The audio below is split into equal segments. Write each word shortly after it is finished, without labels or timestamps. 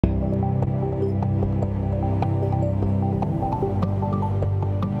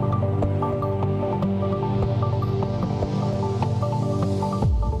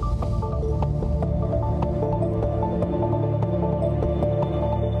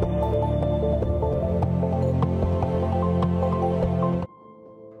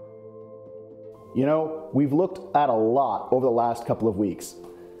You know, we've looked at a lot over the last couple of weeks.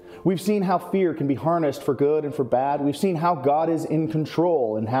 We've seen how fear can be harnessed for good and for bad. We've seen how God is in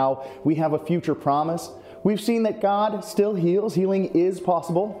control and how we have a future promise. We've seen that God still heals. Healing is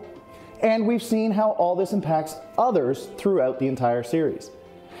possible. And we've seen how all this impacts others throughout the entire series.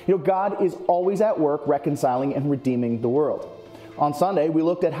 You know, God is always at work reconciling and redeeming the world. On Sunday, we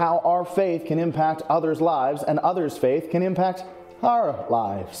looked at how our faith can impact others' lives and others' faith can impact our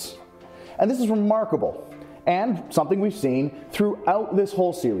lives. And this is remarkable and something we've seen throughout this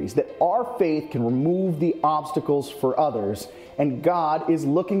whole series, that our faith can remove the obstacles for others, and God is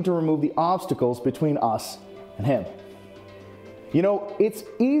looking to remove the obstacles between us and Him. You know, it's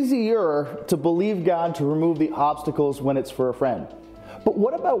easier to believe God to remove the obstacles when it's for a friend. But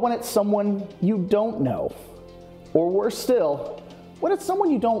what about when it's someone you don't know? Or worse still, when it's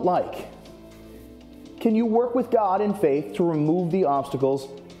someone you don't like? Can you work with God in faith to remove the obstacles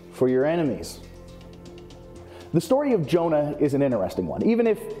for your enemies? The story of Jonah is an interesting one. Even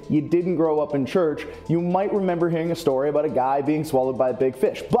if you didn't grow up in church, you might remember hearing a story about a guy being swallowed by a big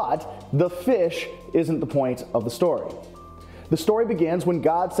fish. But the fish isn't the point of the story. The story begins when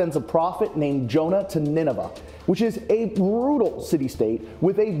God sends a prophet named Jonah to Nineveh, which is a brutal city-state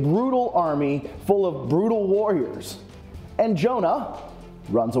with a brutal army full of brutal warriors. And Jonah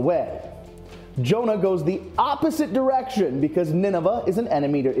runs away. Jonah goes the opposite direction because Nineveh is an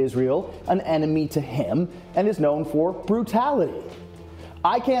enemy to Israel, an enemy to him, and is known for brutality.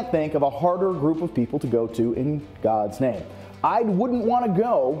 I can't think of a harder group of people to go to in God's name. I wouldn't want to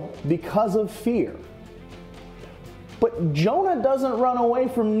go because of fear. But Jonah doesn't run away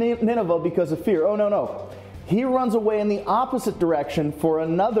from Nineveh because of fear. Oh, no. He runs away in the opposite direction for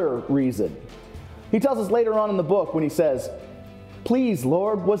another reason. He tells us later on in the book when he says, "Please,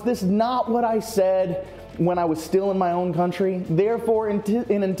 Lord, was this not what I said when I was still in my own country? Therefore,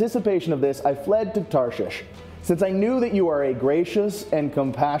 in anticipation of this, I fled to Tarshish, since I knew that you are a gracious and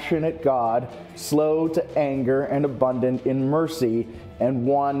compassionate God, slow to anger and abundant in mercy, and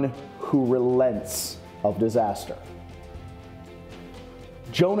one who relents of disaster."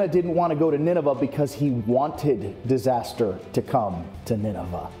 Jonah didn't want to go to Nineveh because he wanted disaster to come to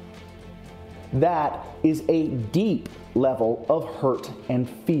Nineveh. That is a deep level of hurt and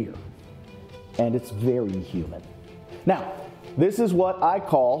fear, and it's very human. Now, this is what I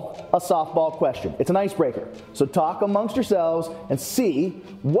call a softball question. It's an icebreaker. So talk amongst yourselves and see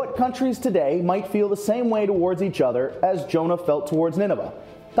what countries today might feel the same way towards each other as Jonah felt towards Nineveh.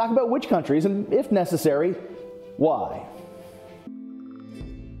 Talk about which countries, and if necessary, why.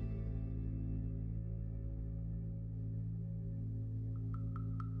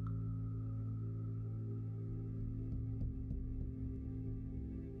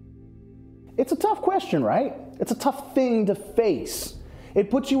 It's a tough question, right? It's a tough thing to face. It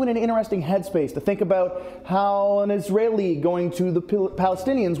puts you in an interesting headspace to think about how an Israeli going to the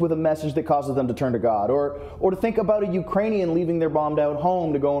Palestinians with a message that causes them to turn to God, or to think about a Ukrainian leaving their bombed out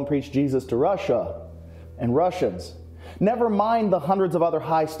home to go and preach Jesus to Russia and Russians. Never mind the hundreds of other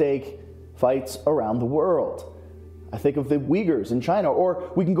high-stake fights around the world. I think of the Uyghurs in China, or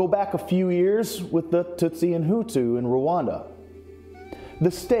we can go back a few years with the Tutsi and Hutu in Rwanda.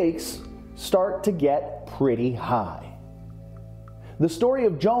 The stakes start to get pretty high. The story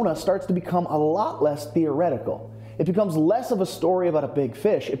of Jonah starts to become a lot less theoretical. It becomes less of a story about a big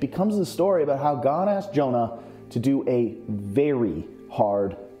fish. It becomes a story about how God asked Jonah to do a very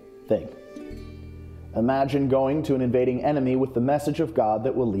hard thing. Imagine going to an invading enemy with the message of God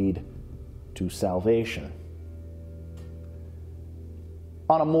that will lead to salvation.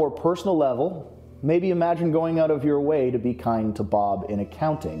 On a more personal level, maybe imagine going out of your way to be kind to Bob in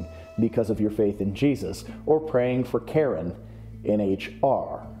accounting because of your faith in Jesus, or praying for Karen in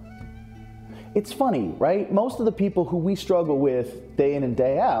HR. It's funny, right? Most of the people who we struggle with day in and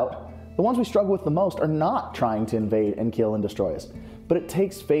day out, the ones we struggle with the most, are not trying to invade and kill and destroy us. But it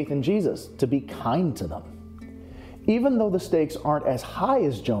takes faith in Jesus to be kind to them. Even though the stakes aren't as high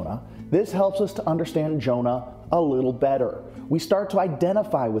as Jonah, this helps us to understand Jonah a little better. We start to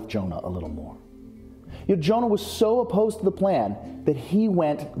identify with Jonah a little more. You know, Jonah was so opposed to the plan that he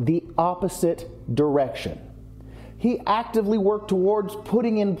went the opposite direction. He actively worked towards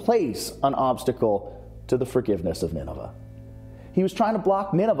putting in place an obstacle to the forgiveness of Nineveh. He was trying to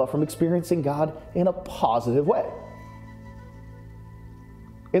block Nineveh from experiencing God in a positive way.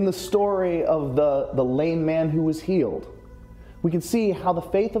 In the story of the lame man who was healed, we can see how the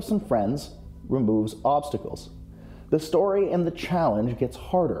faith of some friends removes obstacles. The story and the challenge gets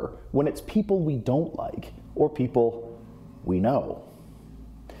harder when it's people we don't like or people we know.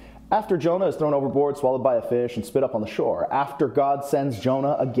 After Jonah is thrown overboard, swallowed by a fish, and spit up on the shore, after God sends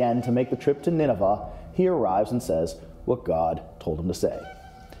Jonah again to make the trip to Nineveh, he arrives and says what God told him to say.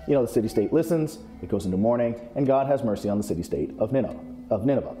 You know, the city-state listens, it goes into mourning, and God has mercy on the city-state of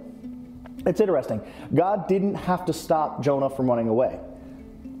Nineveh. It's interesting. God didn't have to stop Jonah from running away.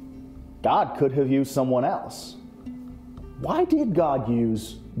 God could have used someone else. Why did God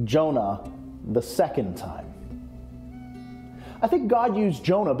use Jonah the second time? I think God used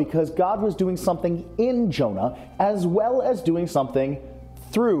Jonah because God was doing something in Jonah as well as doing something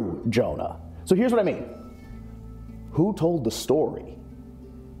through Jonah. So here's what I mean. Who told the story?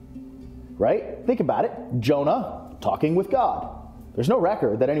 Right? Think about it. Jonah talking with God. There's no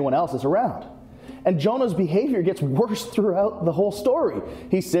record that anyone else is around. And Jonah's behavior gets worse throughout the whole story.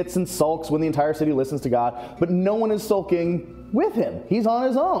 He sits and sulks when the entire city listens to God, but no one is sulking with him. He's on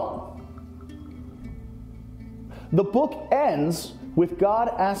his own. The book ends with God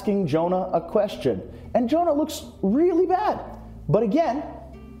asking Jonah a question, and Jonah looks really bad. But again,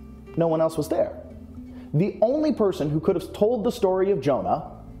 no one else was there. The only person who could have told the story of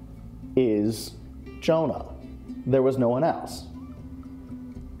Jonah is Jonah. There was no one else.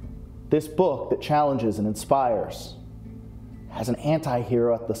 This book that challenges and inspires has an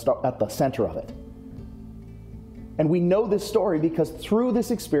anti-hero at the center of it. And we know this story because through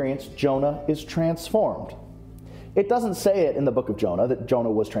this experience, Jonah is transformed. It doesn't say it in the book of Jonah that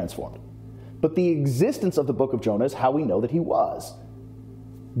Jonah was transformed. But the existence of the book of Jonah is how we know that he was.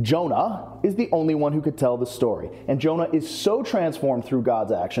 Jonah is the only one who could tell the story. And Jonah is so transformed through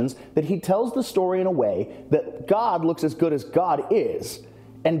God's actions that he tells the story in a way that God looks as good as God is.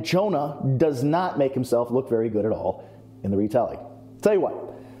 And Jonah does not make himself look very good at all in the retelling. Tell you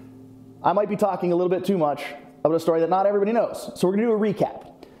what, I might be talking a little bit too much about a story that not everybody knows. So we're going to do a recap.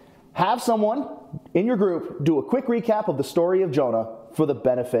 Have someone in your group do a quick recap of the story of Jonah for the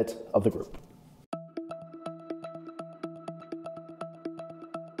benefit of the group.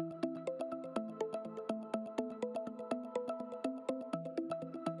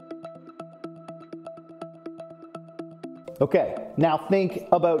 Okay, now think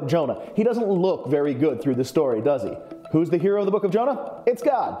about Jonah. He doesn't look very good through the story, does he? Who's the hero of the book of Jonah? It's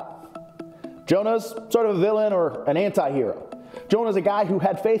God. Jonah's sort of a villain or an anti-hero. Jonah's a guy who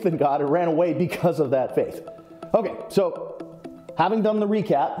had faith in God and ran away because of that faith. Okay, so having done the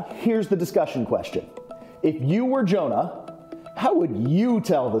recap, here's the discussion question. If you were Jonah, how would you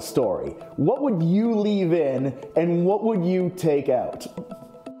tell the story? What would you leave in and what would you take out?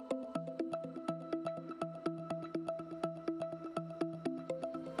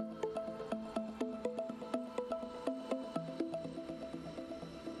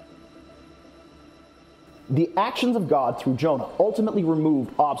 The actions of God through Jonah ultimately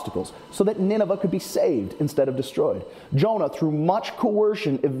removed obstacles so that Nineveh could be saved instead of destroyed. Jonah, through much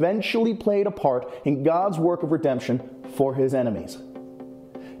coercion, eventually played a part in God's work of redemption for his enemies.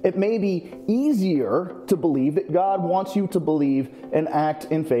 It may be easier to believe that God wants you to believe and act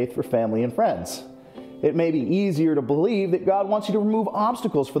in faith for family and friends. It may be easier to believe that God wants you to remove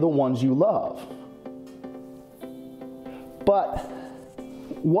obstacles for the ones you love. But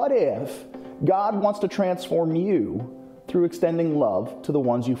what if God wants to transform you through extending love to the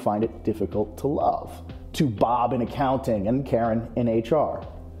ones you find it difficult to love, to Bob in accounting and Karen in HR?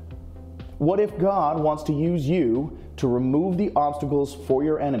 What if God wants to use you to remove the obstacles for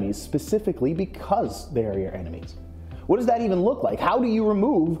your enemies specifically because they are your enemies? What does that even look like? How do you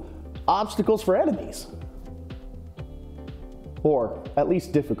remove obstacles for enemies? Or at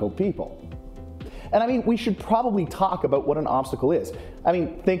least difficult people? And I mean, we should probably talk about what an obstacle is. I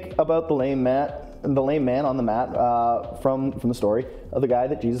mean, think about the lame man on the mat from the story of the guy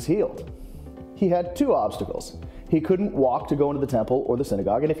that Jesus healed. He had two obstacles. He couldn't walk to go into the temple or the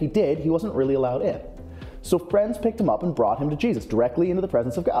synagogue, and if he did, he wasn't really allowed in. So friends picked him up and brought him to Jesus, directly into the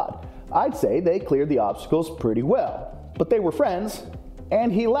presence of God. I'd say they cleared the obstacles pretty well, but they were friends,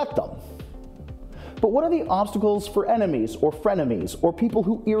 and he let them. But what are the obstacles for enemies or frenemies or people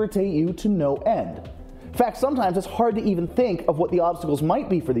who irritate you to no end? In fact, sometimes it's hard to even think of what the obstacles might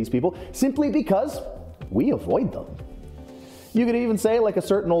be for these people simply because we avoid them. You could even say, like a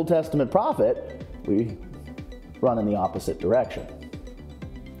certain Old Testament prophet, we run in the opposite direction.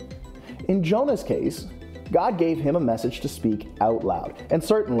 In Jonah's case, God gave him a message to speak out loud. And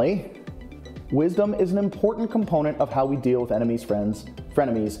certainly, wisdom is an important component of how we deal with enemies, friends,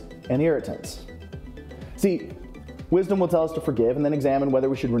 frenemies, and irritants. See, wisdom will tell us to forgive and then examine whether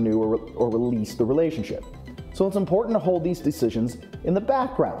we should renew or release the relationship. So it's important to hold these decisions in the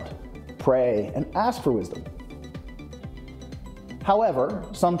background, pray, and ask for wisdom. However,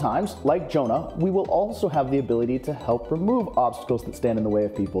 sometimes, like Jonah, we will also have the ability to help remove obstacles that stand in the way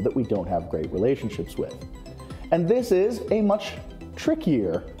of people that we don't have great relationships with. And this is a much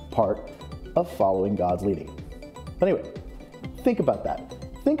trickier part of following God's leading. But anyway, think about that.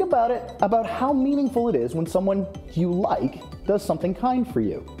 Think about it, about how meaningful it is when someone you like does something kind for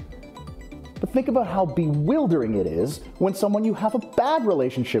you. But think about how bewildering it is when someone you have a bad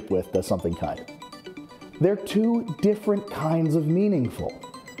relationship with does something kind. They're two different kinds of meaningful.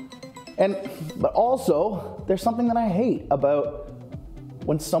 But also, there's something that I hate about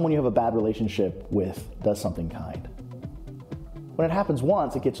when someone you have a bad relationship with does something kind. When it happens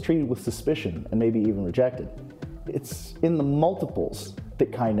once, it gets treated with suspicion and maybe even rejected. It's in the multiples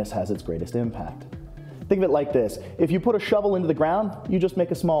that kindness has its greatest impact. Think of it like this. If you put a shovel into the ground, you just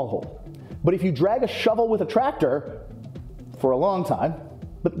make a small hole. But if you drag a shovel with a tractor for a long time,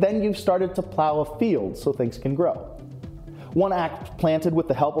 but then you've started to plow a field so things can grow. One act planted with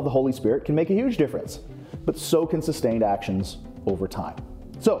the help of the Holy Spirit can make a huge difference, but so can sustained actions over time.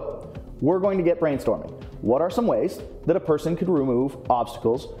 So, we're going to get brainstorming. What are some ways that a person could remove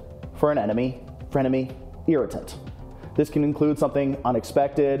obstacles for an enemy, frenemy, irritant? This can include something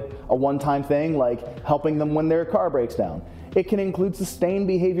unexpected, a one-time thing like helping them when their car breaks down. It can include sustained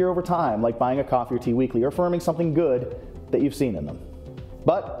behavior over time, like buying a coffee or tea weekly or affirming something good that you've seen in them.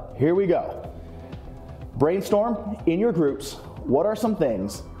 But here we go. Brainstorm in your groups. What are some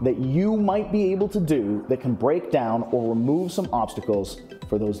things that you might be able to do that can break down or remove some obstacles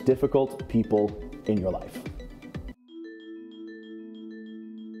for those difficult people in your life?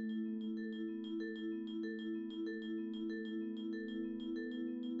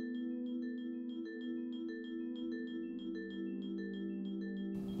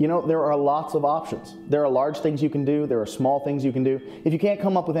 You know, there are lots of options. There are large things you can do. There are small things you can do. If you can't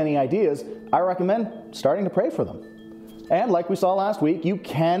come up with any ideas, I recommend starting to pray for them. And like we saw last week, you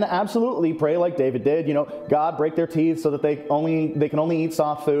can absolutely pray like David did. You know, God, break their teeth so that they can only eat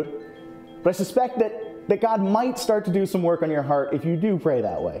soft food. But I suspect that God might start to do some work on your heart if you do pray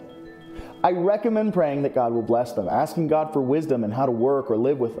that way. I recommend praying that God will bless them, asking God for wisdom and how to work or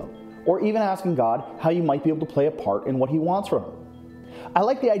live with them, or even asking God how you might be able to play a part in what He wants from them. I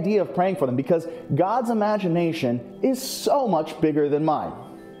like the idea of praying for them because God's imagination is so much bigger than mine.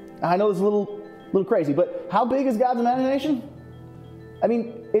 I know it's a little crazy, but how big is God's imagination? I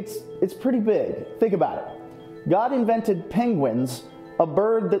mean, it's pretty big. Think about it. God invented penguins, a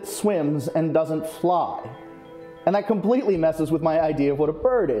bird that swims and doesn't fly. And that completely messes with my idea of what a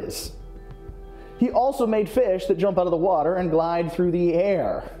bird is. He also made fish that jump out of the water and glide through the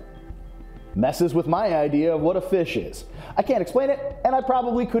air. Messes with my idea of what a fish is. I can't explain it, and I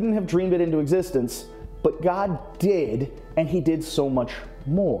probably couldn't have dreamed it into existence, but God did, and He did so much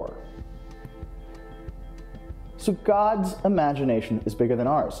more. So God's imagination is bigger than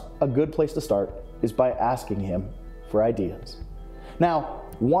ours. A good place to start is by asking Him for ideas. Now,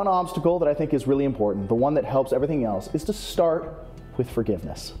 one obstacle that I think is really important, the one that helps everything else, is to start with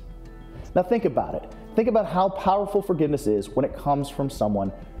forgiveness. Now think about it. Think about how powerful forgiveness is when it comes from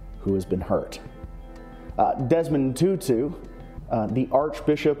someone who has been hurt. Desmond Tutu, the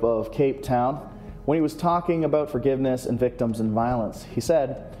Archbishop of Cape Town, when he was talking about forgiveness and victims and violence, he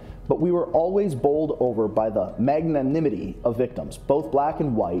said, "But we were always bowled over by the magnanimity of victims, both black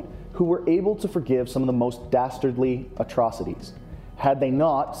and white, who were able to forgive some of the most dastardly atrocities. Had they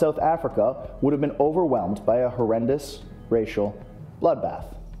not, South Africa would have been overwhelmed by a horrendous racial bloodbath."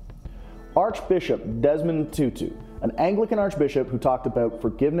 Archbishop Desmond Tutu, an Anglican archbishop who talked about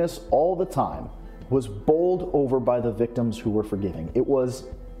forgiveness all the time, was bowled over by the victims who were forgiving. It was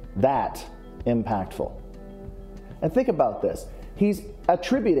that impactful. And think about this. He's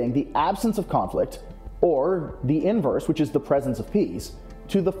attributing the absence of conflict, or the inverse, which is the presence of peace,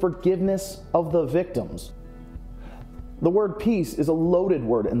 to the forgiveness of the victims. The word peace is a loaded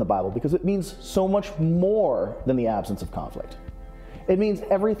word in the Bible because it means so much more than the absence of conflict. It means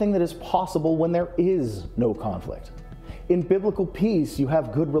everything that is possible when there is no conflict. In biblical peace, you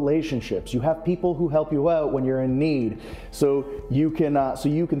have good relationships. You have people who help you out when you're in need, so you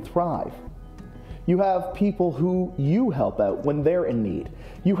can thrive. You have people who you help out when they're in need.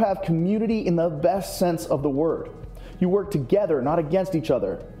 You have community in the best sense of the word. You work together, not against each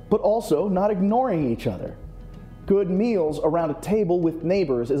other, but also not ignoring each other. Good meals around a table with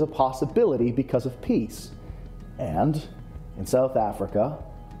neighbors is a possibility because of peace. And in South Africa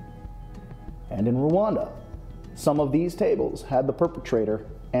and in Rwanda, some of these tables had the perpetrator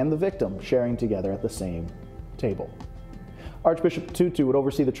and the victim sharing together at the same table. Archbishop Tutu would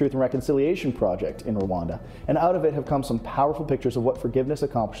oversee the Truth and Reconciliation Project in Rwanda, and out of it have come some powerful pictures of what forgiveness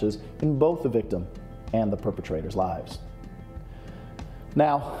accomplishes in both the victim and the perpetrator's lives.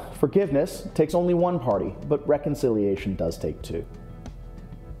 Now, forgiveness takes only one party, but reconciliation does take two.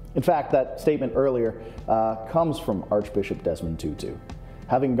 In fact, that statement earlier comes from Archbishop Desmond Tutu.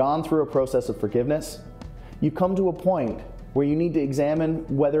 Having gone through a process of forgiveness, you come to a point where you need to examine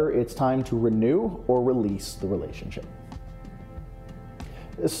whether it's time to renew or release the relationship.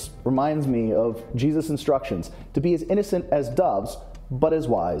 This reminds me of Jesus' instructions to be as innocent as doves, but as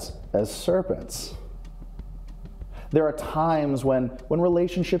wise as serpents. There are times when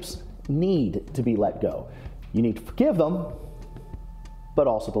relationships need to be let go. You need to forgive them, but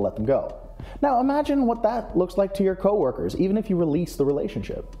also to let them go. Now imagine what that looks like to your coworkers, even if you release the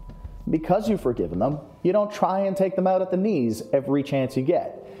relationship. Because you've forgiven them, you don't try and take them out at the knees every chance you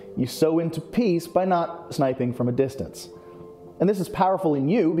get. You sow into peace by not sniping from a distance. And this is powerful in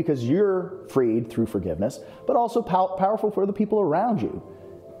you because you're freed through forgiveness, but also powerful for the people around you.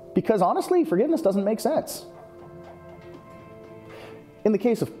 Because honestly, forgiveness doesn't make sense. In the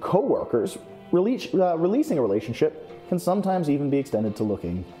case of coworkers, releasing a relationship can sometimes even be extended to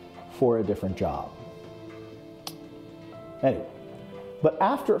looking for a different job. Anyway, but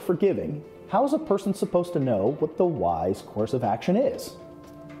after forgiving, how is a person supposed to know what the wise course of action is?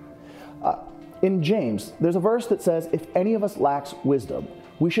 In James, there's a verse that says, if any of us lacks wisdom,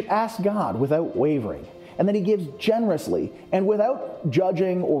 we should ask God without wavering, and then he gives generously and without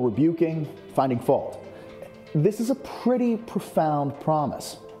judging or rebuking, finding fault. This is a pretty profound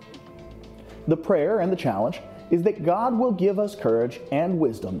promise. The prayer and the challenge is that God will give us courage and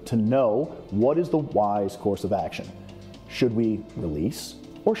wisdom to know what is the wise course of action. Should we release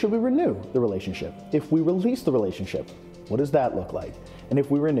or should we renew the relationship? If we release the relationship, what does that look like? And if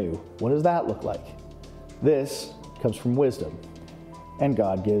we renew, what does that look like? This comes from wisdom, and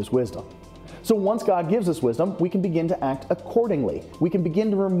God gives wisdom. So once God gives us wisdom, we can begin to act accordingly. We can begin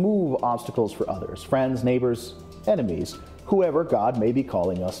to remove obstacles for others, friends, neighbors, enemies, whoever God may be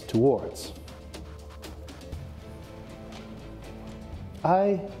calling us towards.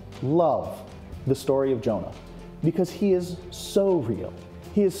 I love the story of Jonah because he is so real.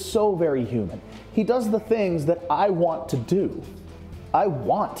 He is so very human. He does the things that I want to do. I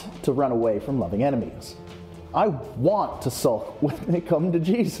want to run away from loving enemies. I want to sulk when they come to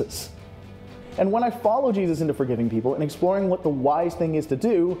Jesus. And when I follow Jesus into forgiving people and exploring what the wise thing is to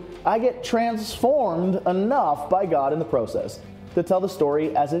do, I get transformed enough by God in the process to tell the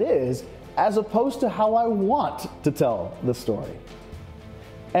story as it is, as opposed to how I want to tell the story.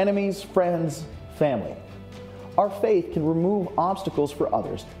 Enemies, friends, family. Our faith can remove obstacles for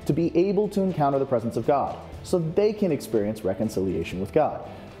others to be able to encounter the presence of God, so they can experience reconciliation with God.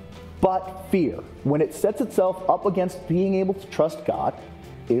 But fear, when it sets itself up against being able to trust God,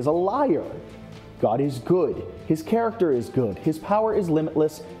 is a liar. God is good. His character is good. His power is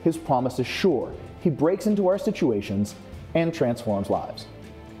limitless. His promise is sure. He breaks into our situations and transforms lives.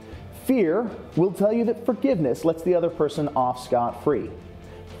 Fear will tell you that forgiveness lets the other person off scot-free.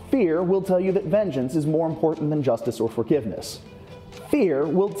 Fear will tell you that vengeance is more important than justice or forgiveness. Fear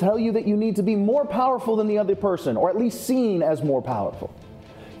will tell you that you need to be more powerful than the other person, or at least seen as more powerful.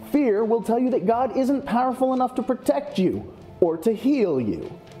 Fear will tell you that God isn't powerful enough to protect you or to heal you.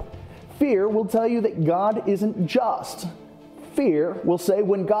 Fear will tell you that God isn't just. Fear will say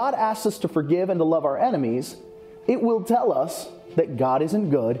when God asks us to forgive and to love our enemies, it will tell us that God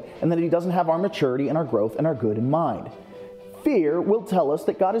isn't good and that he doesn't have our maturity and our growth and our good in mind. Fear will tell us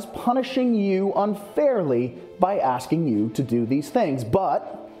that God is punishing you unfairly by asking you to do these things.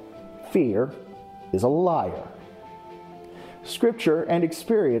 But fear is a liar. Scripture and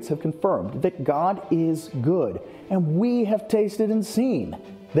experience have confirmed that God is good, and we have tasted and seen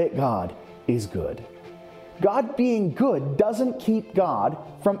that God is good. God being good doesn't keep God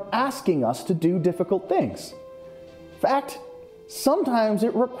from asking us to do difficult things. In fact, sometimes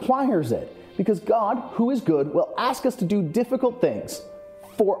it requires it, because God, who is good, will ask us to do difficult things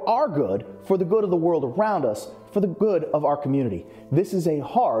for our good, for the good of the world around us, for the good of our community. This is a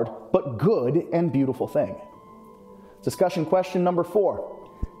hard but good and beautiful thing. Discussion question number 4.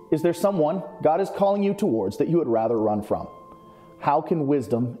 Is there someone God is calling you towards that you would rather run from? How can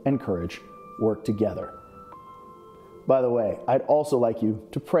wisdom and courage work together? By the way, I'd also like you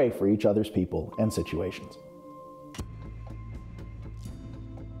to pray for each other's people and situations.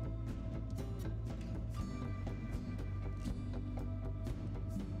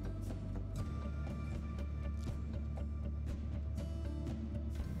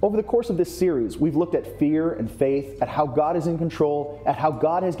 Over the course of this series, we've looked at fear and faith, at how God is in control, at how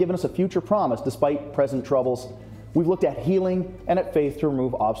God has given us a future promise despite present troubles. We've looked at healing and at faith to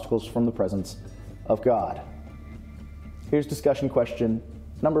remove obstacles from the presence of God. Here's discussion question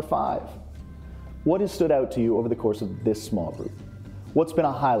number 5. What has stood out to you over the course of this small group? What's been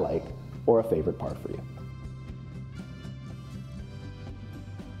a highlight or a favorite part for you?